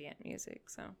becomes ambient music.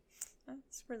 So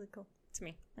it's really cool to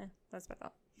me. That's what I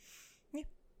thought. Yeah.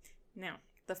 Now,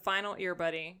 the final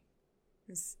earbuddy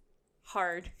is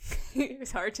hard.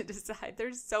 It's hard to decide.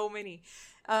 There's so many.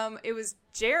 It was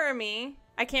Jeremy.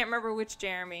 I can't remember which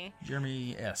Jeremy.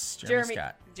 Jeremy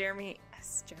Scott. Jeremy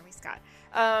Scott.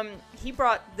 He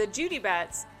brought the Judy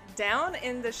Bats down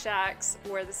in the shacks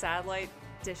where the satellite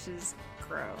dishes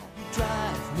grow.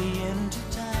 Drive me into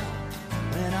town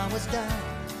when I was down.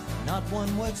 Not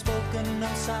one word spoken, no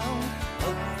sound.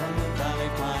 Up from the valley,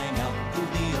 flying out through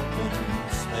the open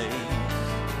space.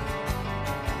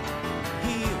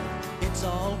 Here, it's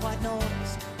all white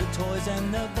noise. The toys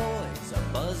and their boys are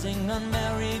buzzing on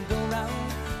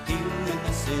merry-go-round. Here in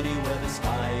the city where the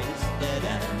sky is dead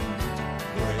and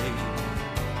gray.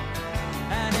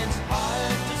 And it's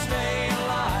hard to stay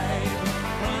alive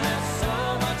when there's so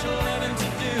much living to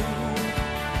do.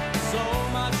 So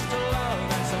much to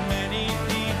love and so many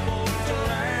people to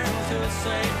learn to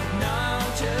say no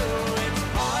to. It's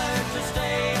hard to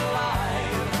stay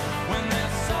alive when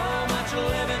there's so much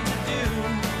living to do.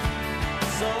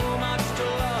 So much to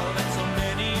love and so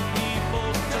many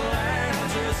people to learn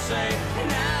to say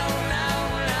no, no,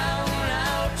 no, no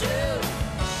to.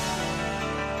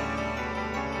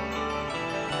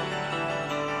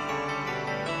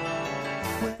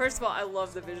 First of all, I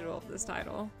love the visual of this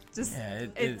title. Just Yeah,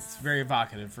 it's very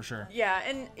evocative for sure. yeah,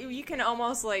 and you can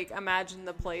almost like imagine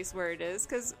the place where it is,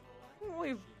 because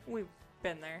we've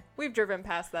been there. We've driven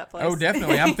past that place. Oh,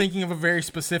 definitely. I'm thinking of a very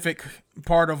specific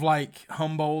part of like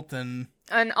Humboldt and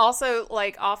also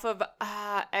like off of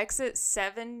exit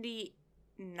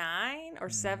 79 or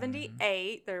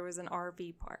 78, there was an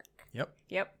RV park. Yep.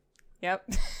 You know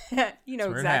That's where it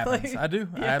exactly. happens. I do.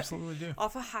 I absolutely do.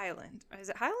 Off of Highland. Is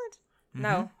it Highland?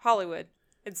 No, Hollywood.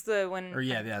 It's the one. Or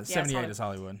yeah, it's 78 is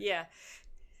Hollywood. Yeah.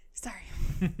 Sorry.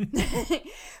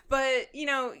 But,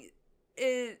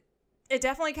 it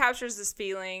definitely captures this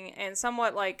feeling, and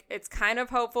somewhat like it's kind of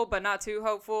hopeful but not too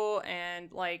hopeful,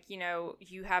 and like,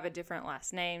 you have a different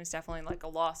last name. It's definitely like a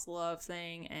lost love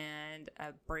thing, and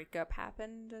a breakup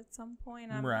happened at some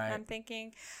point, I'm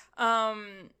thinking.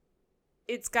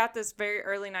 It's got this very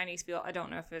early 90s feel. I don't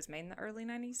know if it was made in the early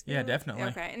 90s feel. Yeah, definitely.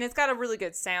 Okay. And it's got a really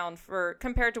good sound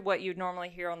compared to what you'd normally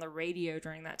hear on the radio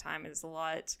during that time. It's a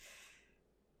lot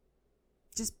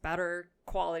just better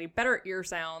quality, better ear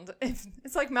sound.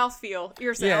 It's like mouthfeel,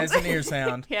 ear sound. Yeah, it's an ear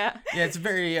sound. Yeah. Yeah, it's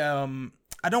very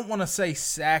I don't want to say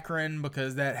saccharine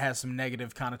because that has some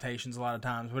negative connotations a lot of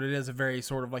times, but it is a very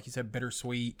sort of, like you said,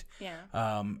 bittersweet,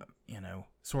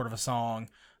 sort of a song.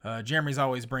 Jeremy's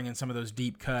always bringing some of those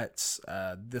deep cuts.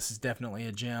 This is definitely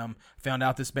a gem. Found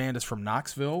out this band is from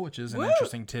Knoxville, which is an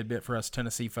interesting tidbit for us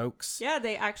Tennessee folks. Yeah,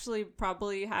 they actually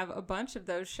probably have a bunch of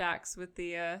those shacks with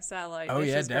the satellite. Oh,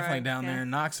 yeah, dishes definitely growing. down there in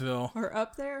Knoxville. Or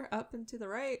up there, up and to the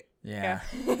right. Yeah.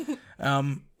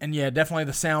 And yeah, definitely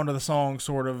the sound of the song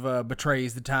sort of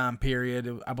betrays the time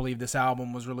period. I believe this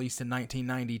album was released in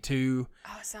 1992.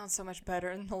 Oh, it sounds so much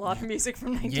better than a lot of music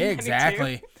from 1992. Yeah,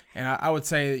 exactly. And I would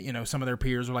say, some of their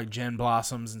peers were like Gin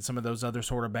Blossoms and some of those other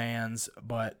sort of bands,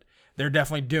 but they're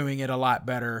definitely doing it a lot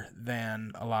better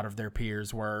than a lot of their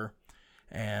peers were.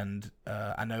 And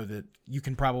I know that you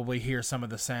can probably hear some of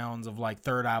the sounds of like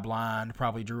Third Eye Blind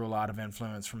probably drew a lot of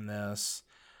influence from this.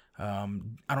 I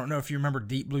don't know if you remember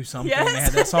Deep Blue Something. Yes. They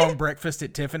had that song Breakfast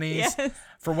at Tiffany's. Yes.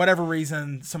 For whatever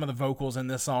reason, some of the vocals in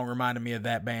this song reminded me of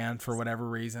that band for whatever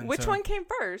reason. Which one came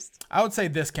first? I would say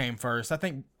this came first. I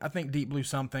think Deep Blue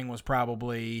Something was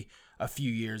probably a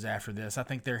few years after this. I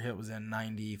think their hit was in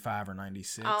 95 or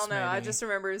 96. I don't know. I maybe. just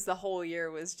remember the whole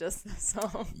year was just the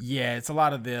song. Yeah, it's a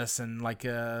lot of this and like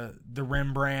the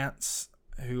Rembrandts,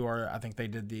 who are, I think they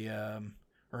did the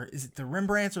or is it the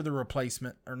Rembrandts or the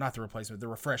Replacement, or not the Replacement, the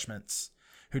Refreshments,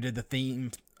 who did the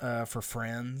theme for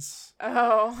Friends.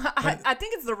 Oh, I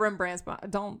think it's the Rembrandts,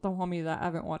 but don't hold me to that. I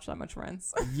haven't watched that much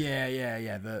Friends. Yeah.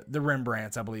 The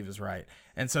Rembrandts, I believe, is right.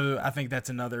 And so I think that's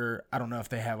another, I don't know if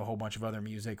they have a whole bunch of other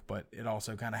music, but it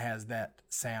also kind of has that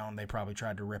sound they probably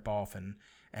tried to rip off and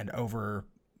over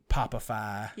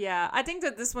popify. Yeah, I think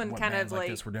that this one what kind bands of like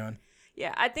this were doing.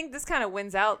 Yeah, I think this kind of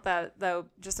wins out that though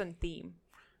just on theme.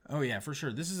 Oh yeah, for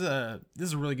sure. This is a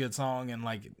really good song and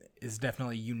like is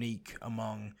definitely unique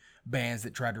among bands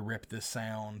that tried to rip this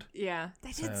sound. Yeah,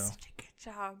 they did such a good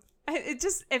job.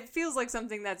 It feels like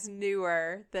something that's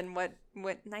newer than what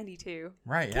 92.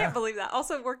 Right. Yeah. Can't believe that.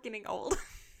 Also, we're getting old.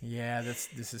 Yeah,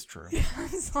 this is true.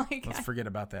 It's like Let's forget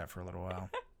about that for a little while.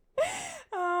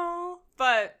 Oh,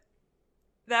 but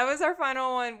that was our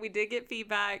final one. We did get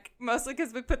feedback, mostly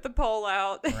because we put the poll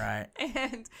out. Right.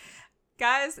 And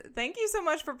guys, thank you so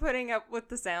much for putting up with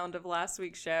the sound of last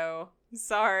week's show.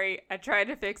 Sorry, I tried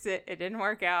to fix it. It didn't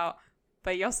work out.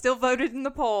 But y'all still voted in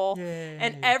the poll. Yay.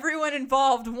 And everyone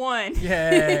involved won.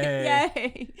 Yay.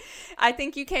 Yay. I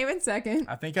think you came in second.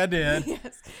 I think I did.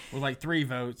 Yes. With like 3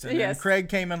 votes. And Yes. then Craig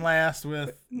came in last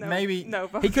with No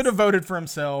votes. he could have voted for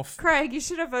himself. Craig, you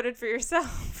should have voted for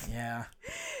yourself. Yeah.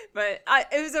 But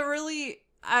it was a really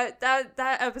that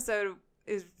episode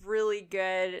is really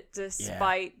good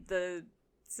despite the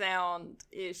sound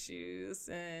issues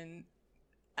and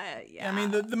yeah. I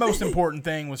mean, the most important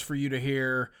thing was for you to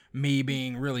hear me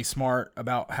being really smart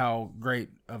about how great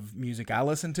of music I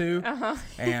listen to. Uh-huh.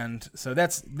 And so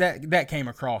that came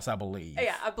across, I believe.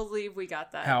 Yeah, I believe we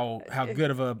got that. How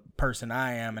good of a person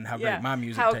I am and how great my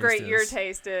music taste is. How great your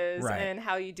taste is, Right. and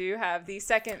how you do have the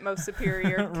second most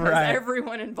superior because Right.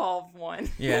 everyone involved won.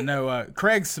 Yeah, no,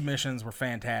 Craig's submissions were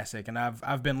fantastic, and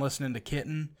I've been listening to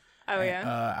Kitten. Oh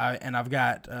yeah, I've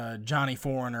got Johnny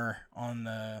Foreigner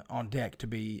on deck to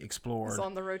be explored. it's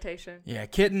on the rotation. Yeah,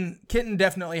 Kitten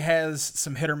definitely has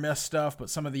some hit or miss stuff, but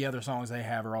some of the other songs they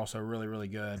have are also really, really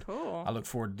good. Cool. I look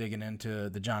forward to digging into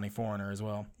the Johnny Foreigner as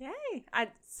well. Yay!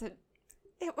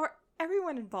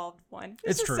 Everyone involved won.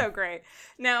 It's This is true. so great.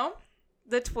 Now,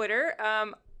 the Twitter,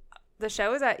 the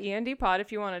show is at ENDPod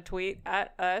if you want to tweet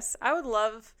at us. I would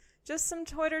love just some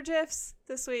Twitter GIFs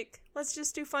this week. Let's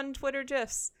just do fun Twitter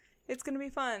GIFs. It's gonna be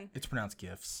fun. It's pronounced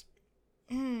gifts.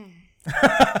 I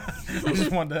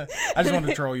just wanted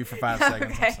to troll you for 5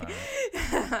 seconds. Okay.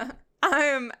 I'm sorry.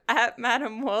 I'm at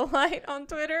Madam Woolite on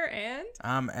Twitter and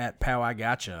I'm at Pow I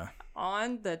Gotcha.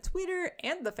 on the Twitter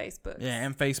and the Facebook. Yeah,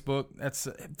 and Facebook.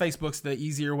 Facebook's the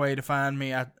easier way to find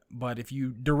me. But if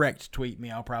you direct tweet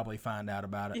me, I'll probably find out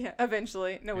about it. Yeah,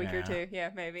 eventually, in a week or Yeah. two. Yeah,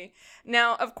 maybe.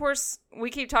 Now, of course, we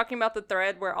keep talking about the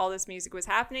thread where all this music was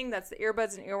happening. That's the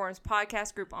Earbuds and Earworms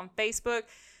podcast group on Facebook.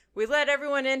 We let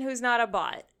everyone in who's not a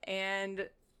bot. And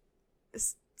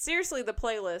seriously, the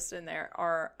playlists in there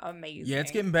are amazing. Yeah,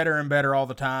 it's getting better and better all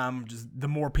the time. Just the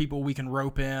more people we can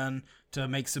rope in to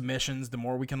make submissions, the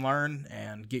more we can learn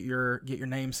and get your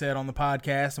name said on the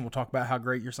podcast, and we'll talk about how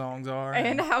great your songs are.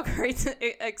 And how great,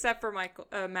 except for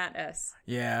Matt S.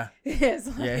 Yeah, Yes.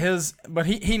 yeah. But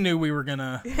he knew we were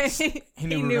gonna he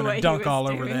knew we were what gonna he dunk was all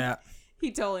over doing. that.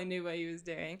 He totally knew what he was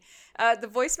doing. The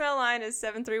voicemail line is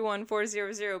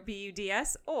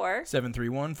 731-400-BUDS or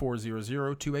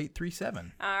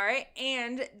 731-400-2837. all right,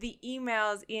 and the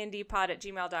email is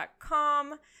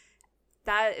endpod@gmail.com.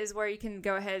 that is where you can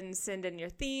go ahead and send in your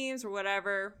themes or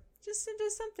whatever. Just send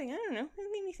us something. I don't know.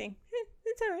 Anything.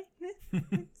 It's all right.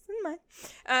 It's mine.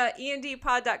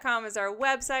 ENDpod.com is our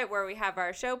website where we have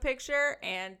our show picture,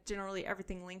 and generally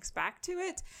everything links back to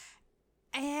it.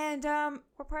 And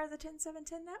we're part of the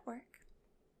 10710 network.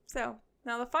 So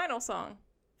now the final song.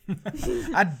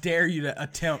 I dare you to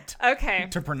attempt Okay.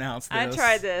 to pronounce this. I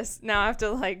tried this. Now I have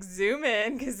to like zoom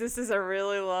in because this is a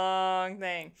really long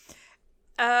thing.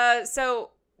 So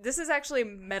this is actually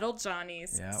Metal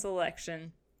Johnny's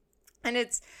selection. And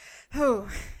it's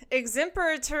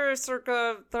Exemperator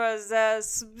circa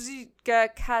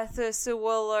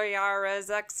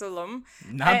Excelum.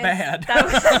 Not bad.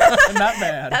 Not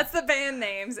bad. That's the band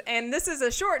names. And this is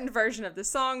a shortened version of the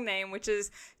song name, which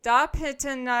is Da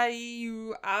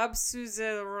Pitanayu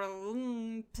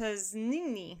Absuzeralum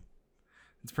Peznini.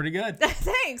 It's pretty good.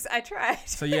 Thanks. I tried.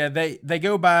 So yeah, they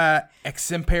go by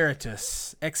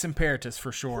Exemperatus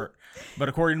for short. But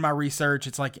according to my research,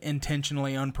 it's like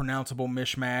intentionally unpronounceable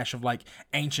mishmash of like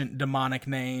ancient demonic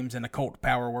names and occult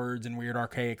power words and weird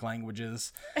archaic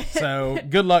languages. So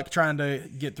good luck trying to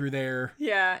get through their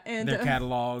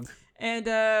catalog. And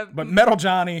but Metal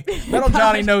Johnny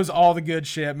knows all the good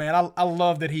shit, man. I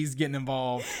love that he's getting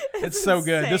involved. It's so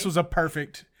good. This was a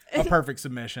perfect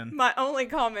submission. My only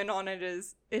comment on it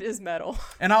is metal.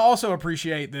 And I also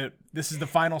appreciate that this is the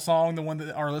final song, the one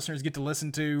that our listeners get to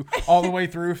listen to all the way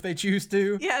through if they choose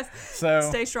to. Yes. So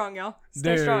stay strong, y'all.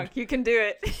 Stay strong. You can do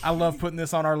it. I love putting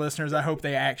this on our listeners. I hope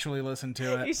they actually listen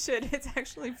to it. You should. It's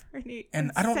actually pretty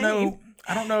And insane.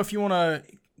 I don't know if you want to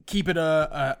keep it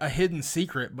a hidden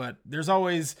secret, but there's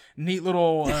always neat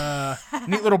little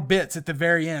bits at the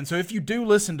very end. So if you do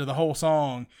listen to the whole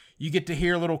song, you get to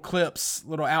hear little clips,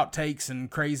 little outtakes, and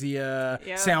crazy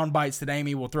sound bites that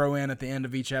Amy will throw in at the end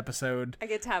of each episode. I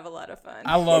get to have a lot of fun.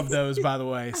 I love those, by the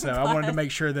way. So I wanted to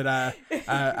make sure that I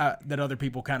that other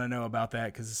people kind of know about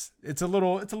that because it's a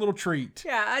little treat.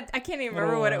 Yeah, I can't even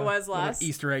remember what it was last.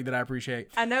 Easter egg that I appreciate.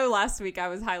 I know last week I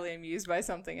was highly amused by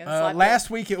something. And last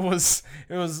week it was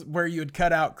where you had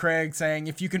cut out Craig saying,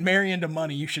 "If you can marry into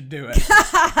money, you should do it."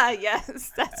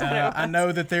 Yes, that's what it was. I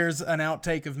know that there's an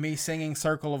outtake of me singing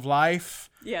 "Circle of Life."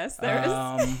 Yes, there is.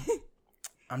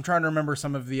 I'm trying to remember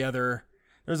some of the other.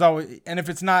 There's always, and if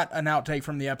it's not an outtake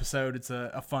from the episode, it's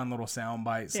a fun little sound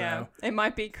bite. So yeah, it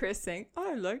might be Chris saying,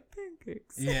 "I like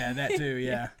pancakes." Yeah, that too.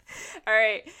 Yeah. All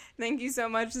right, thank you so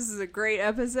much. This is a great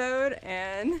episode,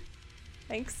 and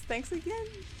thanks again,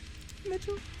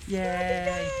 Mitchell.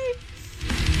 Yay.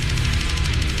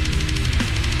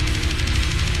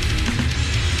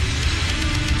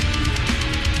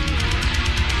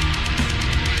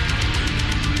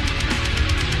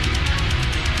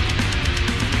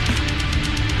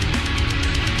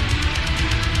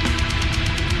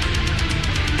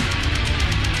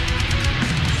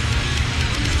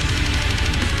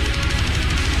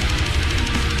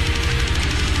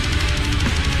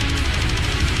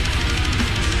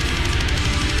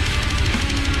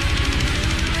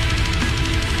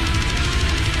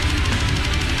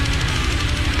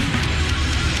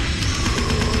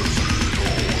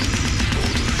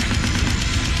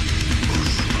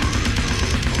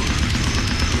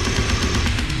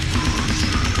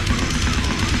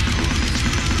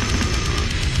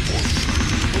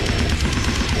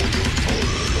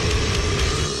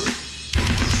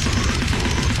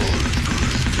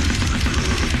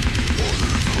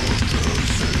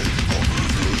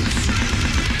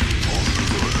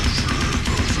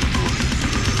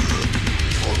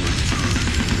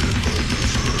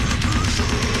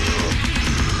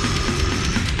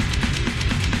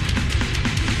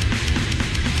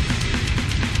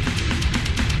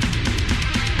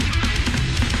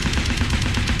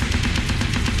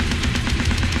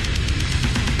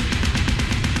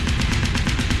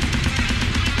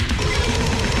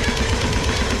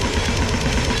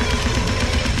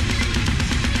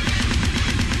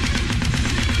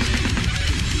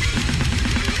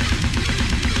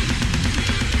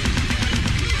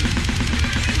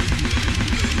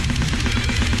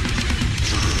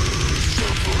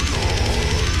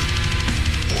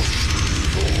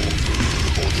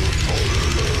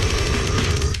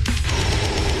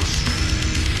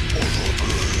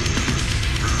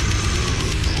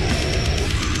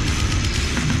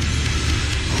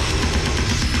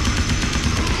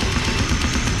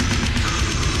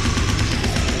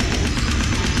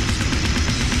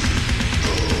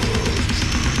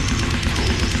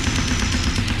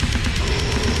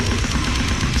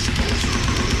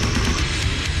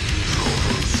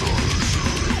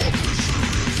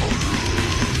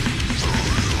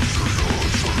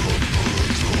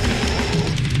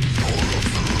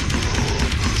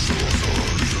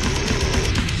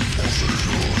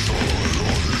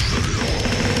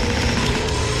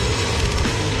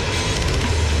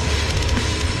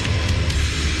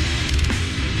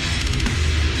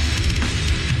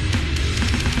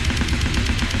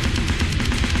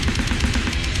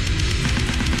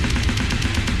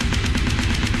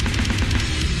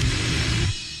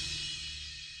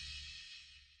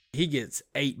 he gets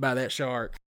ate by that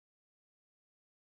shark.